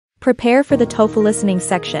Prepare for the TOEFL listening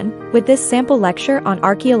section with this sample lecture on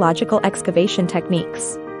archaeological excavation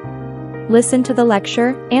techniques. Listen to the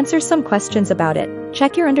lecture, answer some questions about it,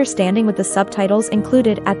 check your understanding with the subtitles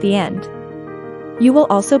included at the end. You will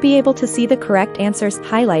also be able to see the correct answers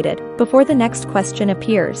highlighted before the next question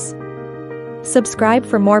appears. Subscribe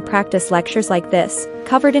for more practice lectures like this,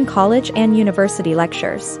 covered in college and university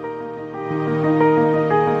lectures.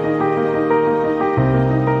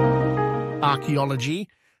 Archaeology,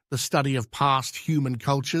 the study of past human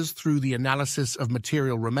cultures through the analysis of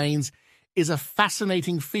material remains, is a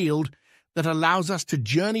fascinating field that allows us to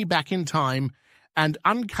journey back in time and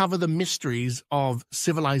uncover the mysteries of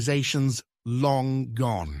civilizations long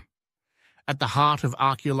gone. At the heart of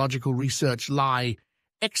archaeological research lie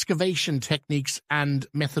excavation techniques and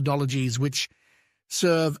methodologies which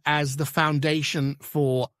serve as the foundation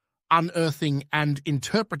for unearthing and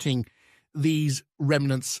interpreting these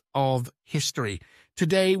remnants of history.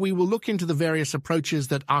 Today, we will look into the various approaches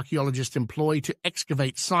that archaeologists employ to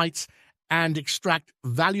excavate sites and extract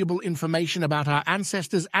valuable information about our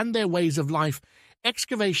ancestors and their ways of life.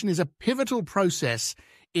 Excavation is a pivotal process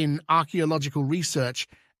in archaeological research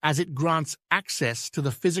as it grants access to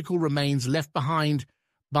the physical remains left behind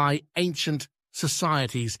by ancient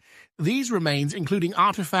societies. These remains, including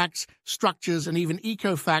artifacts, structures, and even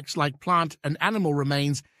ecofacts like plant and animal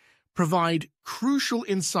remains, provide crucial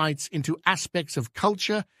insights into aspects of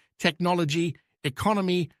culture, technology,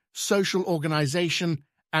 economy, social organization,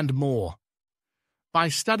 and more. By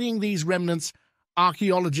studying these remnants,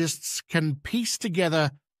 archaeologists can piece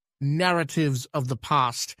together narratives of the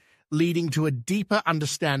past, leading to a deeper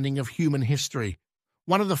understanding of human history.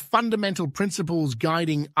 One of the fundamental principles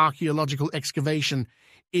guiding archaeological excavation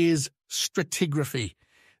is stratigraphy.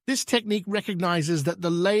 This technique recognizes that the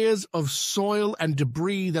layers of soil and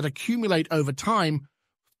debris that accumulate over time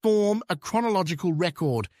form a chronological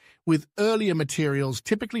record, with earlier materials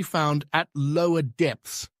typically found at lower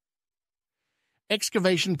depths.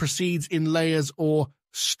 Excavation proceeds in layers or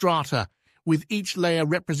strata, with each layer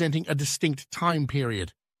representing a distinct time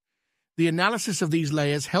period. The analysis of these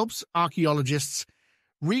layers helps archaeologists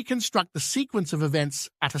reconstruct the sequence of events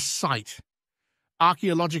at a site.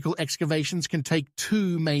 Archaeological excavations can take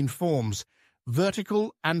two main forms,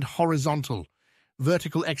 vertical and horizontal.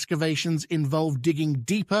 Vertical excavations involve digging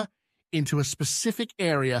deeper into a specific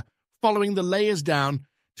area, following the layers down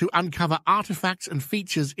to uncover artifacts and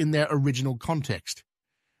features in their original context.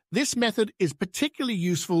 This method is particularly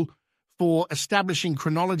useful for establishing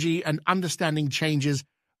chronology and understanding changes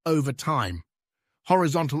over time.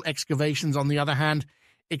 Horizontal excavations, on the other hand,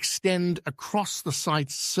 extend across the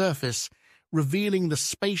site's surface, revealing the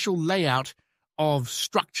spatial layout of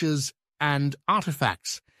structures and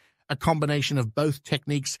artifacts. A combination of both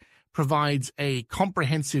techniques provides a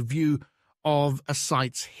comprehensive view of a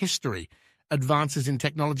site's history. Advances in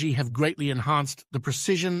technology have greatly enhanced the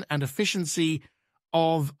precision and efficiency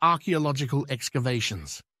of archaeological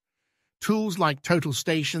excavations. Tools like total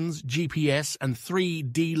stations, GPS, and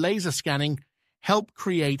 3D laser scanning help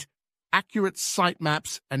create accurate site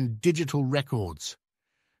maps and digital records.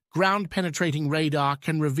 Ground-penetrating radar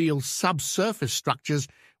can reveal subsurface structures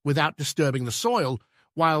without disturbing the soil,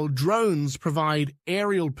 while drones provide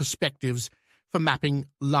aerial perspectives for mapping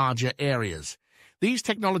larger areas. These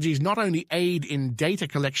technologies not only aid in data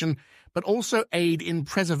collection, but also aid in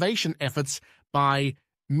preservation efforts by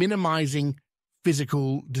minimizing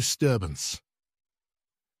physical disturbance.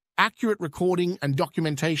 Accurate recording and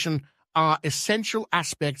documentation are essential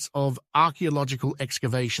aspects of archaeological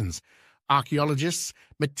excavations. Archaeologists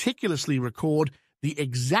meticulously record the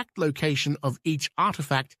exact location of each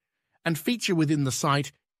artifact and feature within the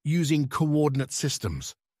site using coordinate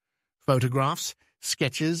systems. Photographs,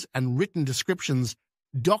 sketches, and written descriptions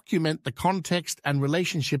document the context and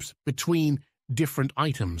relationships between different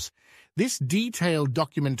items. This detailed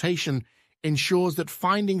documentation ensures that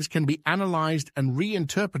findings can be analyzed and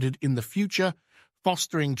reinterpreted in the future,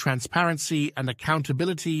 fostering transparency and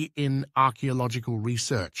accountability in archaeological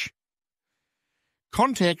research.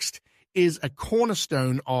 Context is a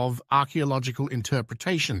cornerstone of archaeological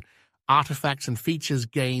interpretation. Artifacts and features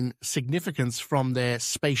gain significance from their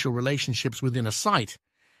spatial relationships within a site.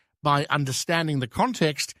 By understanding the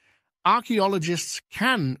context, archaeologists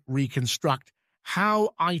can reconstruct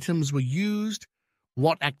how items were used,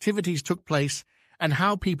 what activities took place, and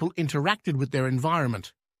how people interacted with their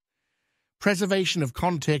environment. Preservation of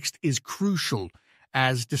context is crucial,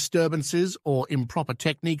 as disturbances or improper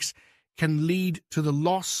techniques can lead to the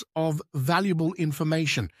loss of valuable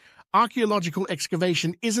information. Archaeological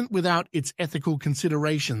excavation isn't without its ethical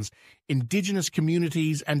considerations. Indigenous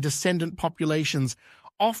communities and descendant populations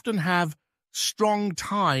often have strong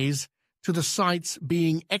ties to the sites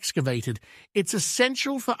being excavated. It's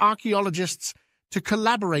essential for archaeologists to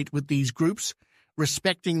collaborate with these groups,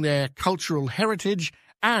 respecting their cultural heritage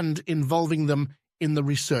and involving them in the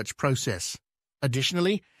research process.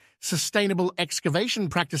 Additionally, sustainable excavation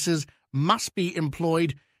practices must be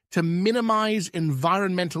employed to minimize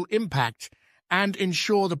environmental impact and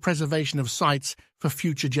ensure the preservation of sites for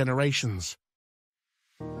future generations.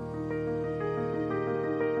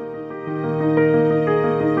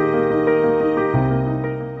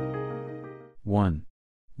 One.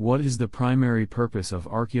 What is the primary purpose of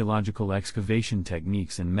archaeological excavation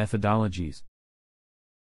techniques and methodologies?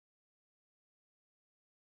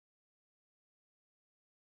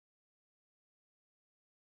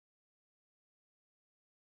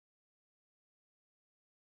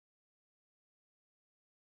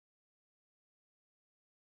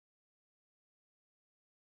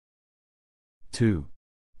 Two.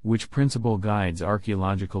 Which principle guides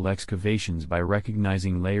archaeological excavations by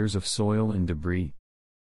recognizing layers of soil and debris?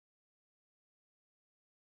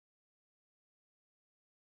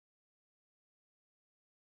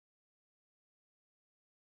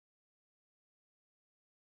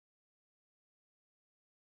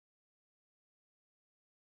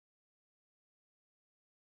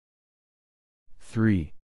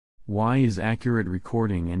 Three. Why is accurate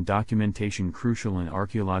recording and documentation crucial in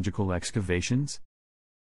archaeological excavations?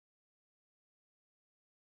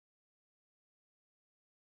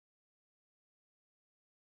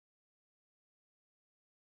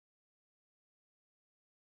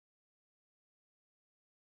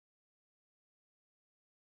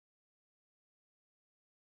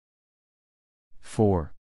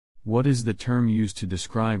 Four. What is the term used to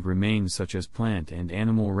describe remains such as plant and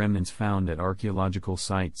animal remnants found at archaeological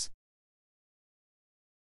sites?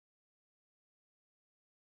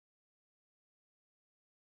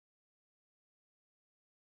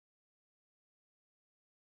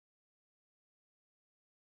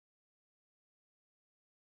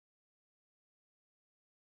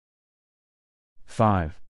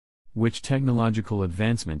 Five. Which technological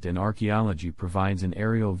advancement in archaeology provides an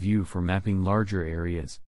aerial view for mapping larger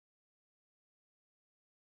areas?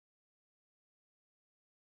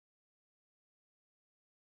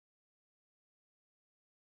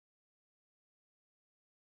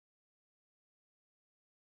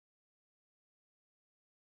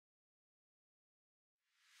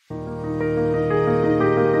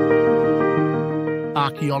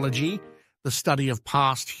 Archaeology, the study of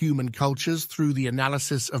past human cultures through the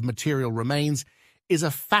analysis of material remains, is a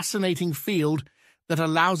fascinating field that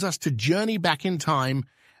allows us to journey back in time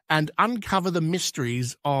and uncover the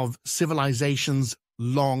mysteries of civilizations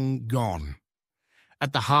long gone.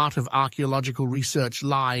 At the heart of archaeological research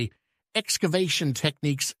lie excavation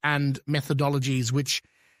techniques and methodologies which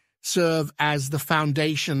serve as the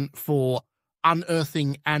foundation for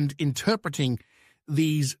unearthing and interpreting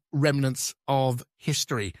these remnants of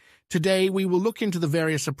history. Today, we will look into the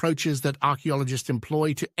various approaches that archaeologists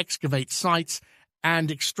employ to excavate sites and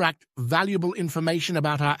extract valuable information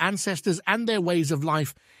about our ancestors and their ways of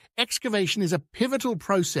life. Excavation is a pivotal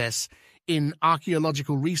process in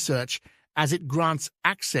archaeological research as it grants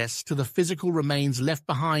access to the physical remains left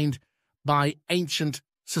behind by ancient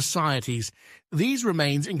societies. These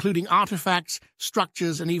remains, including artifacts,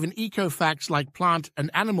 structures, and even ecofacts like plant and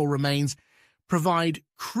animal remains, provide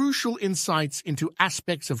crucial insights into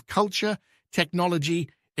aspects of culture, technology,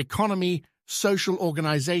 economy, social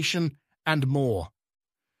organization, and more.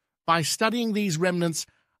 By studying these remnants,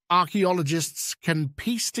 archaeologists can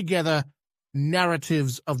piece together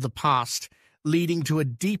narratives of the past, leading to a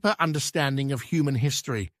deeper understanding of human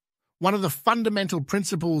history. One of the fundamental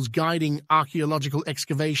principles guiding archaeological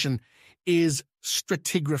excavation is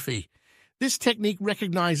stratigraphy. This technique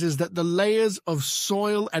recognizes that the layers of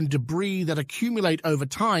soil and debris that accumulate over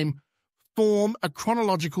time form a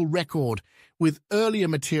chronological record, with earlier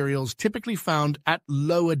materials typically found at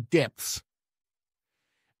lower depths.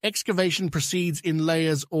 Excavation proceeds in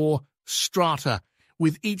layers or strata,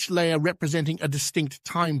 with each layer representing a distinct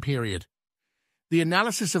time period. The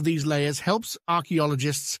analysis of these layers helps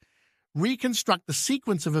archaeologists reconstruct the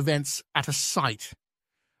sequence of events at a site.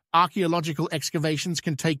 Archaeological excavations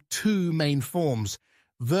can take two main forms: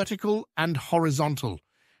 vertical and horizontal.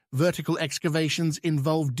 Vertical excavations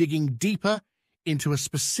involve digging deeper into a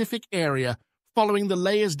specific area, following the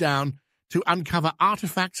layers down to uncover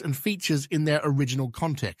artifacts and features in their original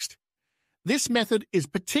context. This method is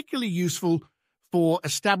particularly useful for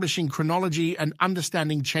establishing chronology and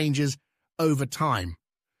understanding changes over time.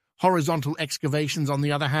 Horizontal excavations, on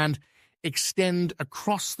the other hand, extend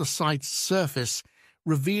across the site's surface,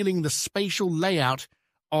 revealing the spatial layout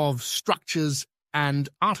of structures and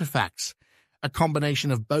artifacts. A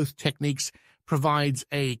combination of both techniques provides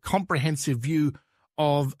a comprehensive view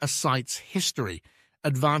of a site's history.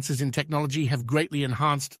 Advances in technology have greatly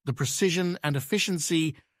enhanced the precision and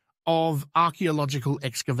efficiency of archaeological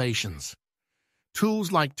excavations.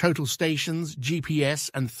 Tools like total stations, GPS,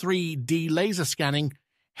 and 3D laser scanning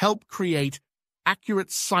help create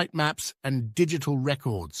accurate site maps and digital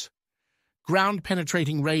records.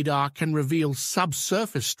 Ground-penetrating radar can reveal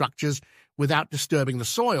subsurface structures without disturbing the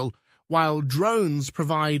soil, while drones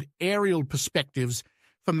provide aerial perspectives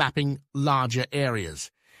for mapping larger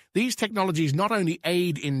areas. These technologies not only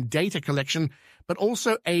aid in data collection, but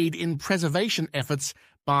also aid in preservation efforts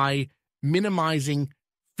by minimizing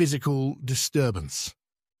physical disturbance.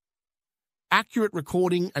 Accurate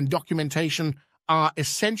recording and documentation are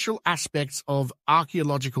essential aspects of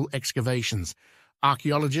archaeological excavations.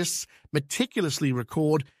 Archaeologists meticulously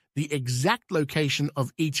record the exact location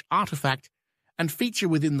of each artifact and feature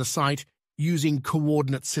within the site using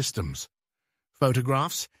coordinate systems.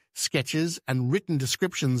 Photographs, sketches, and written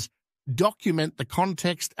descriptions document the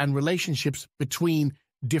context and relationships between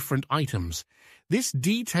different items. This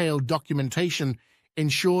detailed documentation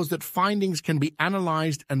ensures that findings can be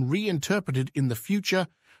analyzed and reinterpreted in the future,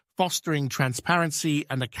 fostering transparency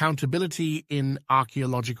and accountability in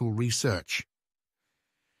archaeological research.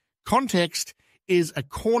 Context is a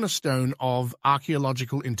cornerstone of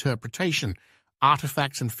archaeological interpretation.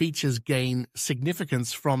 Artifacts and features gain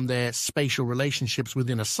significance from their spatial relationships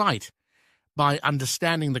within a site. By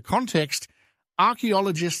understanding the context,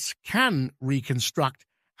 archaeologists can reconstruct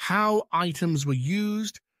how items were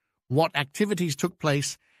used, what activities took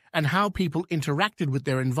place, and how people interacted with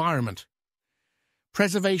their environment.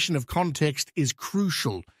 Preservation of context is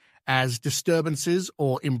crucial, as disturbances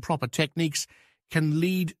or improper techniques can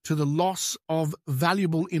lead to the loss of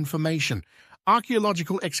valuable information.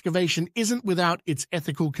 Archaeological excavation isn't without its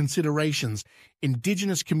ethical considerations.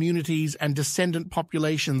 Indigenous communities and descendant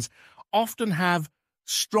populations often have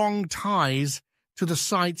strong ties to the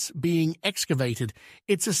sites being excavated.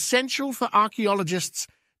 It's essential for archaeologists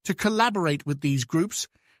to collaborate with these groups,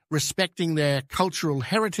 respecting their cultural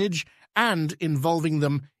heritage and involving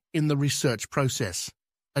them in the research process.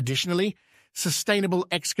 Additionally, sustainable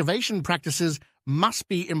excavation practices must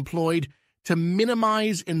be employed to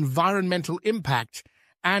minimize environmental impact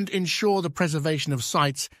and ensure the preservation of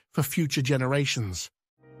sites for future generations.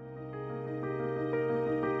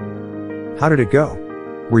 How did it go?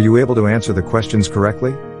 Were you able to answer the questions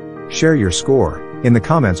correctly? Share your score in the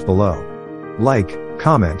comments below. Like,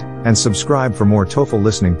 comment, and subscribe for more TOEFL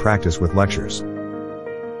listening practice with lectures.